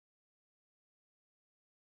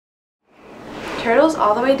Turtles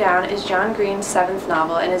All the Way Down is John Green's seventh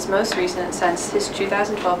novel and his most recent since his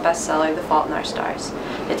 2012 bestseller, The Fault in Our Stars.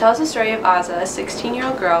 It tells the story of Aza, a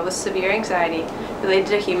 16-year-old girl with severe anxiety related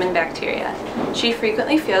to human bacteria. She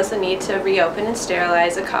frequently feels the need to reopen and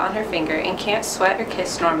sterilize a cut on her finger and can't sweat or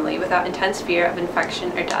kiss normally without intense fear of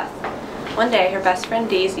infection or death. One day, her best friend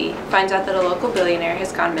Daisy finds out that a local billionaire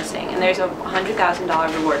has gone missing and there's a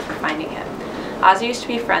 $100,000 reward for finding him. Aza used to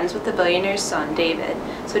be friends with the billionaire's son, David,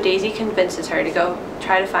 so Daisy convinces her to go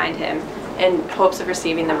try to find him in hopes of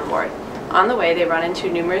receiving the reward. On the way, they run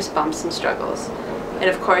into numerous bumps and struggles, and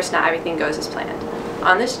of course, not everything goes as planned.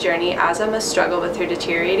 On this journey, Aza must struggle with her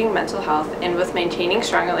deteriorating mental health and with maintaining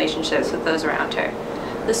strong relationships with those around her.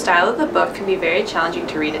 The style of the book can be very challenging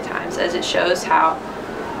to read at times, as it shows how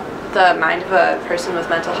the mind of a person with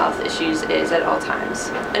mental health issues is at all times,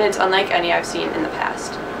 and it's unlike any I've seen in the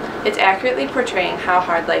past. It's accurately portraying how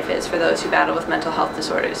hard life is for those who battle with mental health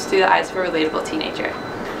disorders through the eyes of a relatable teenager.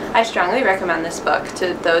 I strongly recommend this book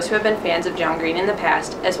to those who have been fans of John Green in the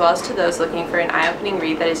past, as well as to those looking for an eye-opening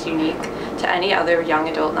read that is unique to any other young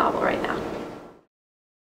adult novel right now.